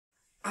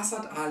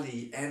Asad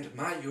Ali and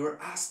Mayur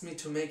asked me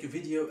to make a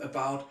video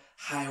about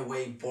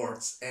highway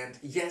boards, and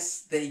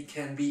yes, they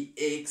can be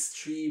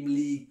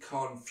extremely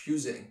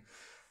confusing.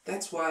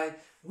 That's why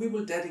we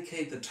will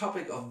dedicate the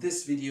topic of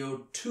this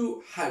video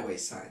to highway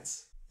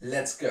signs.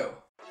 Let's go!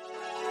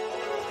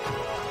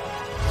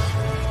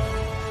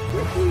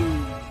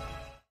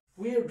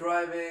 We are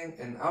driving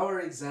in our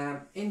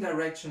exam in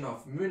direction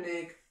of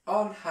Munich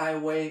on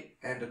highway,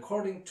 and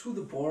according to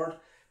the board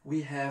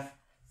we have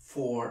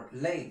 4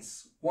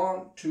 lanes.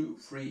 1, 2,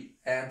 3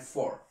 and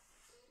 4.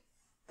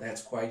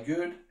 That's quite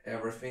good,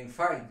 everything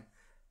fine.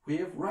 We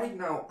have right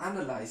now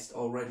analyzed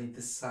already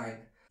this sign,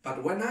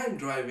 but when I'm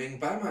driving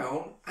by my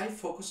own, I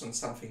focus on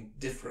something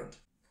different.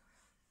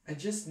 I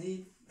just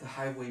need the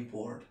highway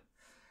board,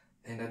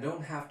 and I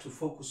don't have to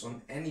focus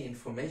on any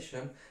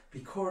information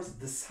because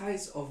the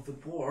size of the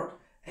board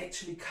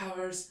actually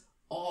covers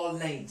all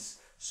lanes.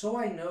 So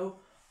I know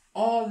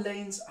all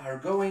lanes are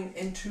going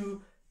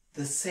into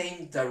the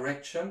same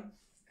direction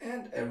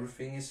and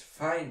everything is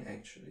fine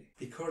actually.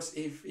 Because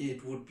if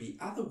it would be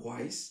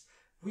otherwise,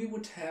 we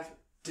would have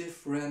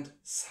different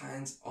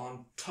signs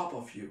on top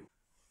of you.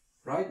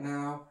 Right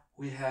now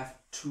we have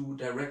 2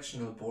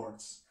 directional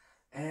boards,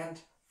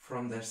 and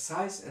from their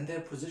size and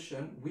their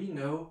position we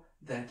know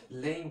that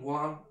lane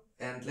 1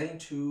 and lane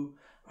 2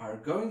 are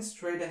going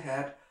straight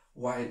ahead,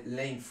 while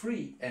lane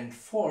 3 and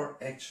 4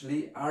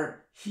 actually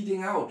are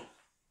heading out.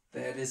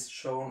 That is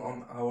shown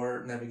on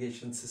our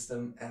navigation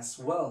system as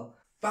well.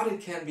 But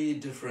it can be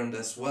different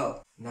as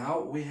well.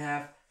 Now we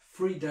have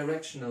 3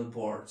 directional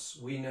boards.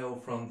 We know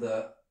from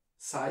the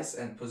size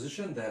and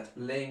position that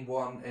lane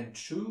 1 and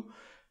 2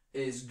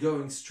 is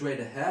going straight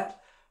ahead,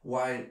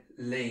 while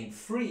lane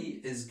 3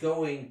 is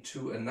going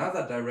to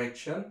another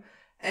direction,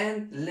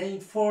 and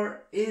lane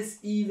 4 is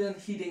even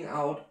heading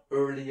out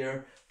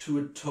earlier to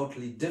a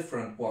totally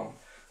different one.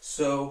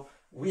 So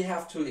we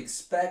have to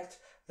expect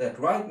that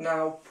right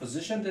now,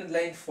 positioned in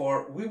lane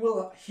 4, we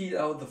will head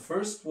out the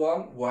first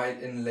one, while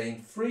in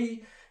lane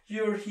 3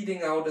 you're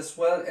heading out as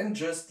well, and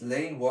just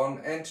lane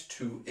 1 and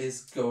 2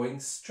 is going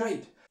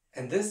straight.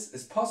 And this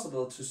is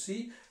possible to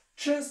see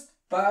just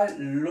by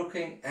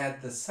looking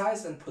at the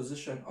size and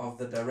position of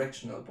the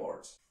directional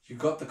boards. You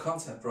got the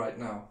concept right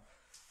now.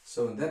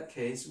 So in that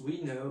case,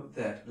 we know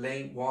that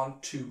lane 1,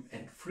 2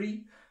 and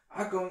 3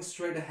 are going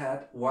straight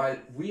ahead, while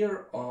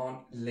we're on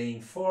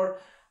lane 4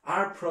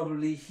 are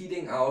probably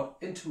heading out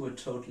into a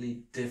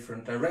totally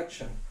different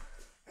direction.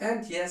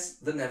 And yes,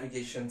 the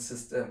navigation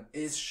system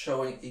is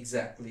showing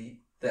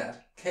exactly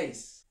that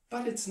case.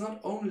 But it's not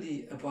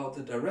only about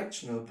the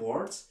directional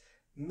boards.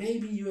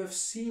 Maybe you have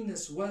seen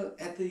as well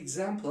at the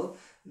example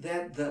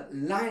that the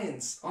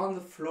lines on the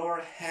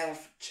floor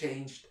have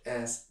changed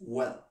as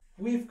well.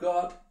 We've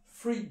got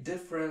 3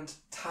 different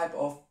type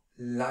of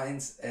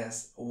lines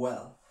as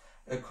well.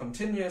 A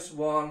continuous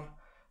one,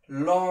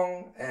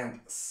 long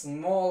and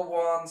small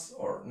ones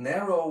or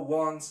narrow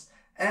ones,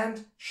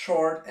 and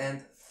short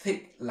and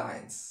thick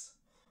lines.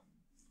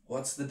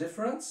 What's the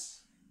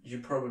difference? You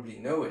probably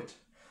know it.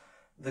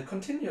 The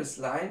continuous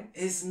line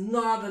is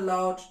not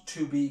allowed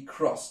to be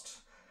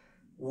crossed,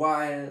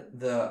 while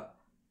the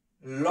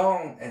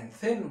long and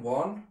thin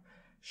one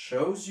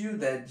shows you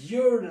that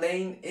your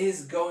lane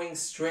is going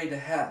straight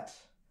ahead.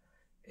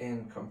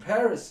 In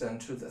comparison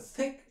to the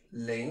thick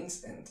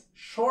lanes and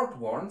short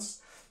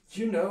ones,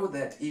 you know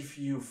that if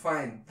you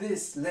find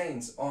these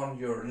lanes on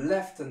your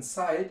left hand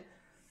side,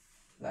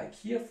 like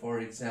here for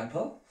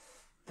example,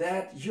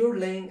 that your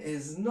lane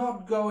is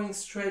not going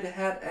straight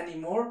ahead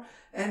anymore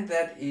and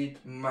that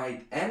it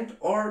might end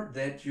or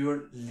that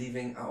you're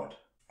leaving out.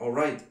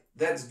 Alright,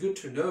 that's good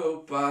to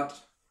know, but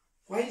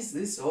why is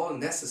this all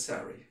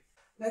necessary?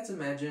 Let's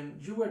imagine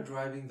you were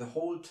driving the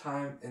whole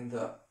time in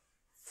the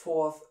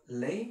 4th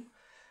lane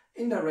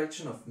in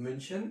direction of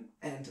München,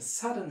 and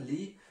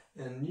suddenly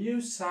a new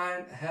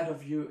sign ahead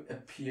of you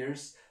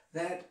appears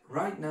that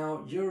right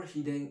now you're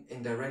heading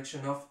in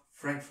direction of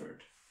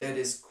Frankfurt. That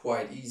is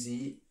quite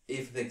easy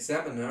if the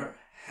examiner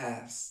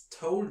has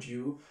told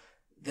you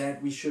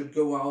that we should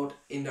go out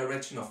in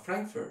direction of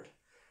Frankfurt.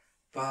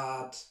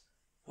 But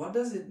what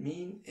does it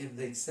mean if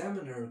the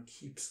examiner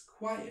keeps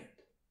quiet?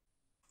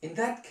 In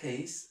that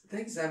case, the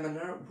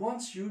examiner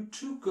wants you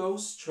to go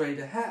straight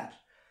ahead.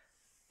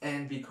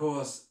 And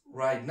because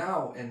right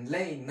now in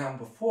lane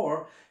number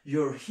 4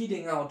 you're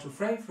heading out to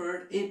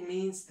Frankfurt, it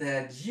means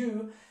that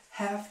you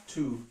have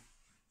to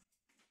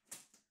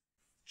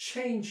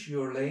change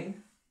your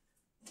lane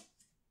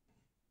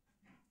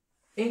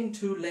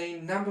into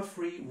lane number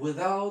 3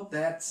 without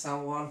that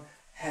someone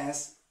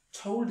has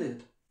told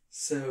it.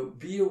 So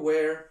be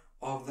aware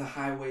of the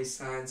highway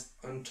signs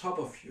on top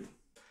of you.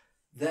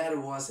 That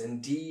was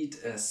indeed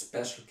a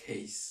special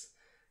case.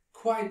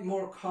 Quite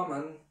more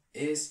common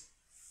is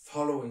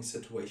following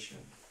situation.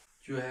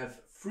 You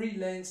have 3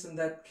 lanes in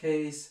that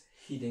case,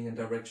 heading in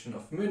direction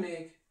of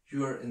Munich.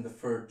 You are in the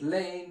 3rd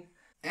lane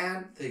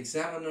and the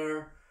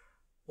examiner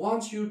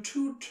wants you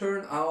to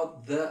turn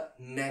out the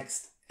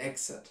next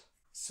exit.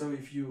 So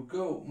if you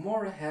go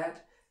more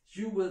ahead,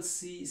 you will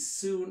see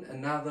soon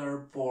another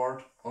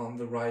board on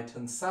the right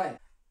hand side.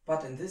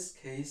 But in this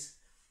case,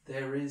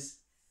 there is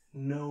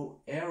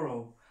no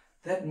arrow.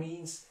 That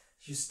means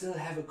you still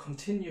have a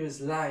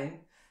continuous line,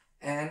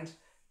 and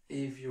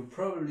if you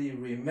probably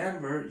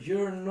remember,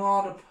 you're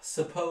not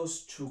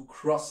supposed to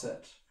cross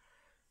it.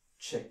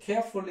 Check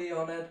carefully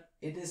on it.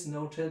 It is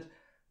noted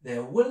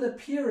there will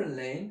appear a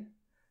lane,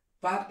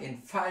 but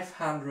in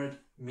 500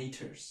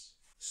 meters.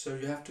 So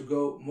you have to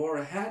go more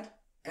ahead,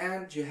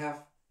 and you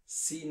have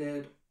seen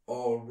it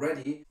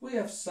already. We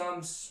have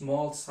some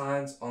small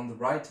signs on the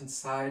right hand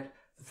side.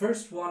 The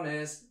first one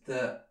is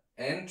the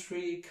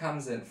entry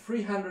comes in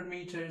 300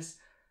 meters,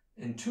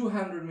 in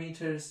 200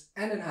 meters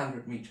and in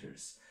 100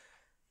 meters.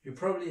 You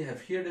probably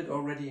have heard it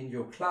already in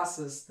your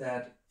classes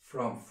that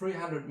from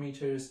 300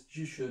 meters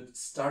you should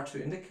start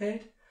to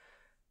indicate.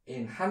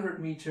 In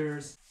 100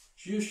 meters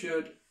you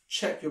should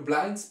check your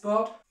blind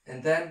spot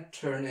and then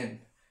turn in.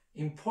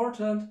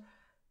 Important,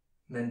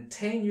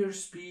 maintain your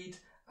speed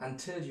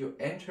until you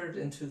entered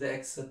into the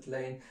exit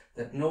lane,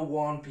 that no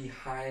one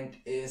behind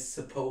is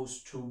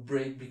supposed to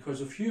brake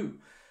because of you.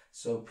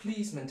 So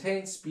please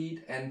maintain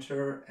speed,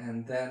 enter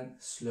and then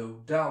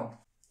slow down.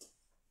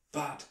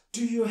 But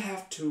do you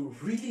have to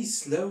really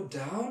slow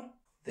down?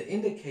 The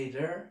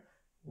indicator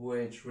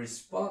which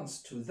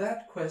responds to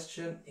that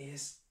question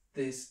is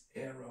this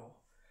arrow.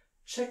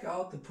 Check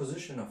out the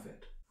position of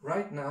it.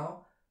 Right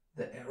now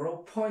the arrow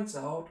points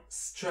out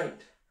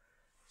straight.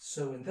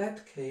 So in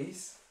that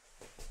case,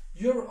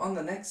 you're on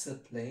the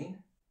exit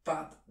lane,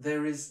 but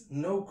there is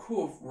no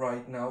curve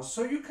right now,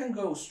 so you can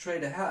go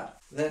straight ahead.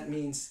 That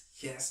means,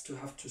 yes, to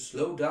have to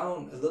slow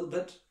down a little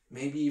bit,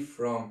 maybe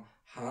from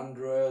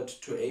 100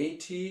 to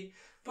 80,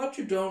 but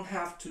you don't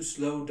have to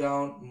slow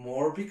down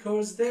more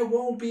because there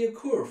won't be a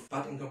curve.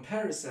 But in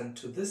comparison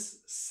to this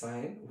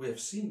sign we have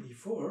seen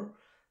before,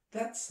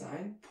 that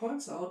sign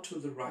points out to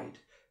the right.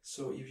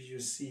 So if you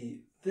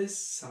see this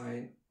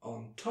sign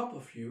on top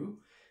of you,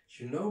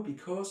 you know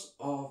because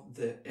of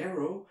the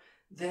arrow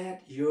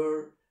that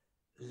your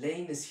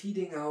lane is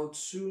heating out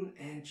soon,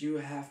 and you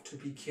have to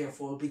be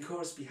careful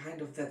because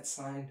behind of that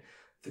sign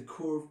the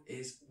curve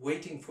is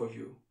waiting for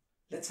you.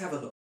 Let's have a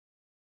look.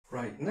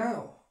 Right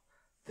now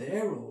the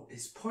arrow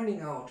is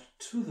pointing out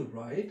to the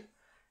right,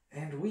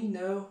 and we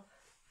know,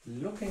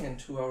 looking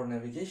into our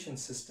navigation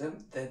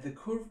system, that the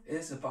curve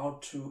is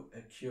about to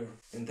occur.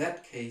 In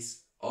that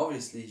case,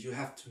 obviously you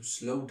have to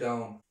slow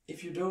down.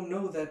 If you don't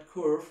know that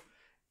curve,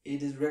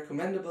 it is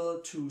recommendable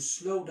to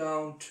slow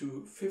down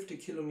to 50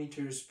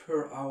 kilometers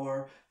per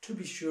hour to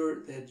be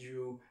sure that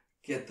you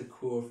get the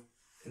curve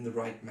in the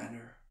right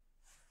manner.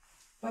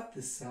 But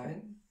the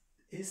sign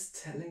is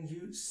telling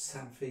you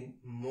something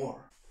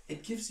more.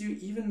 It gives you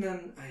even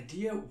an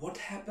idea what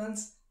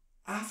happens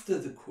after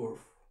the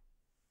curve.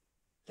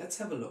 Let's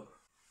have a look.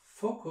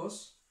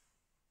 Focus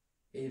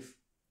if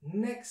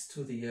next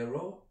to the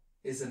arrow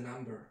is a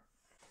number.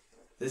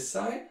 This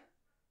sign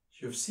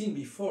you've seen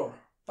before,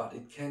 but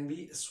it can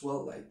be as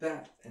well like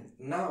that. And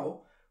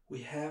now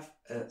we have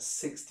a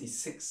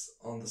 66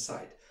 on the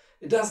side.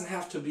 It doesn't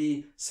have to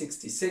be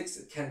 66,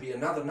 it can be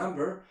another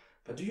number,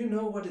 but do you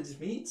know what it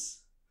means?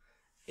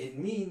 It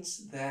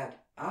means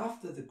that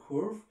after the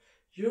curve,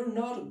 you're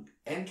not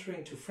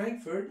entering to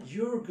Frankfurt,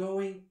 you're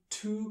going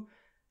to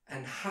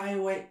a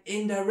highway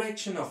in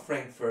direction of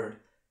Frankfurt.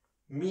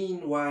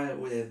 Meanwhile,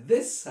 with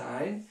this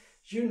sign,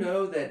 you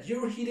know that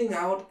you're heating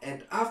out,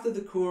 and after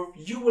the curve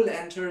you will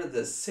enter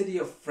the city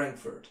of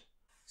Frankfurt.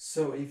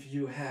 So if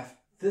you have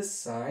this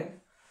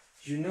sign,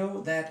 you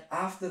know that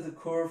after the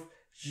curve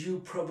you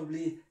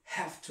probably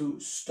have to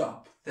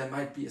stop. There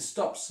might be a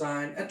stop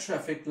sign, a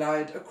traffic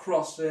light, a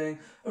crossing,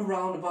 a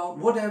roundabout,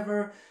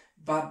 whatever,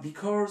 but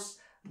because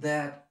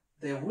that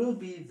there will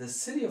be the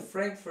city of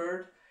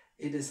Frankfurt,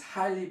 it is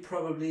highly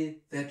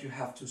probably that you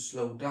have to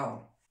slow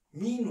down.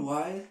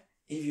 Meanwhile,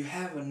 if you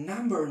have a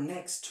number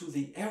next to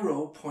the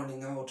arrow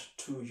pointing out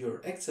to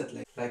your exit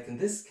lane, like in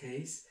this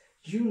case,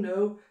 you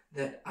know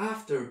that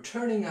after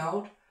turning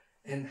out,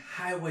 a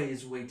highway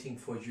is waiting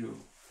for you.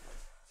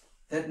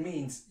 That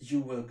means you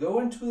will go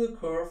into the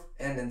curve,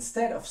 and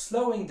instead of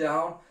slowing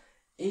down,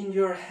 in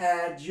your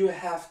head you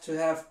have to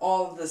have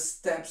all the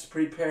steps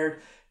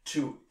prepared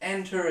to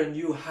enter a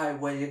new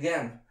highway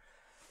again.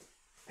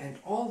 And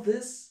all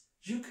this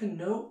you can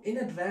know in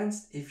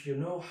advance if you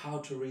know how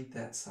to read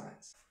that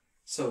signs.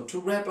 So to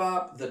wrap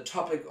up the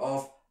topic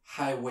of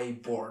highway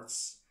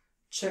boards,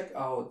 check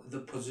out the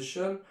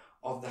position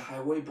of the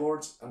highway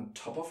boards on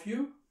top of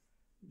you.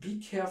 Be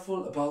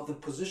careful about the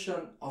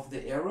position of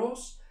the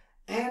arrows,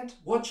 and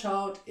watch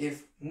out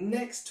if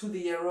next to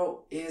the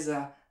arrow is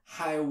a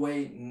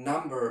highway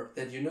number,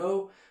 that you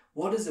know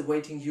what is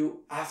awaiting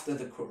you after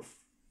the curve.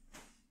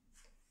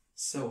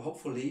 So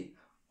hopefully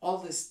all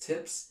these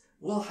tips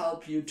will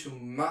help you to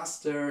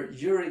master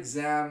your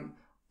exam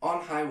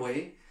on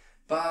highway.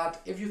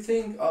 But if you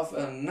think of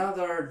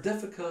another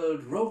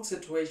difficult road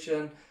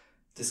situation,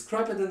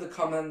 describe it in the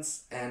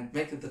comments and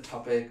make it the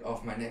topic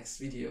of my next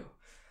video.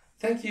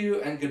 Thank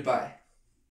you and goodbye.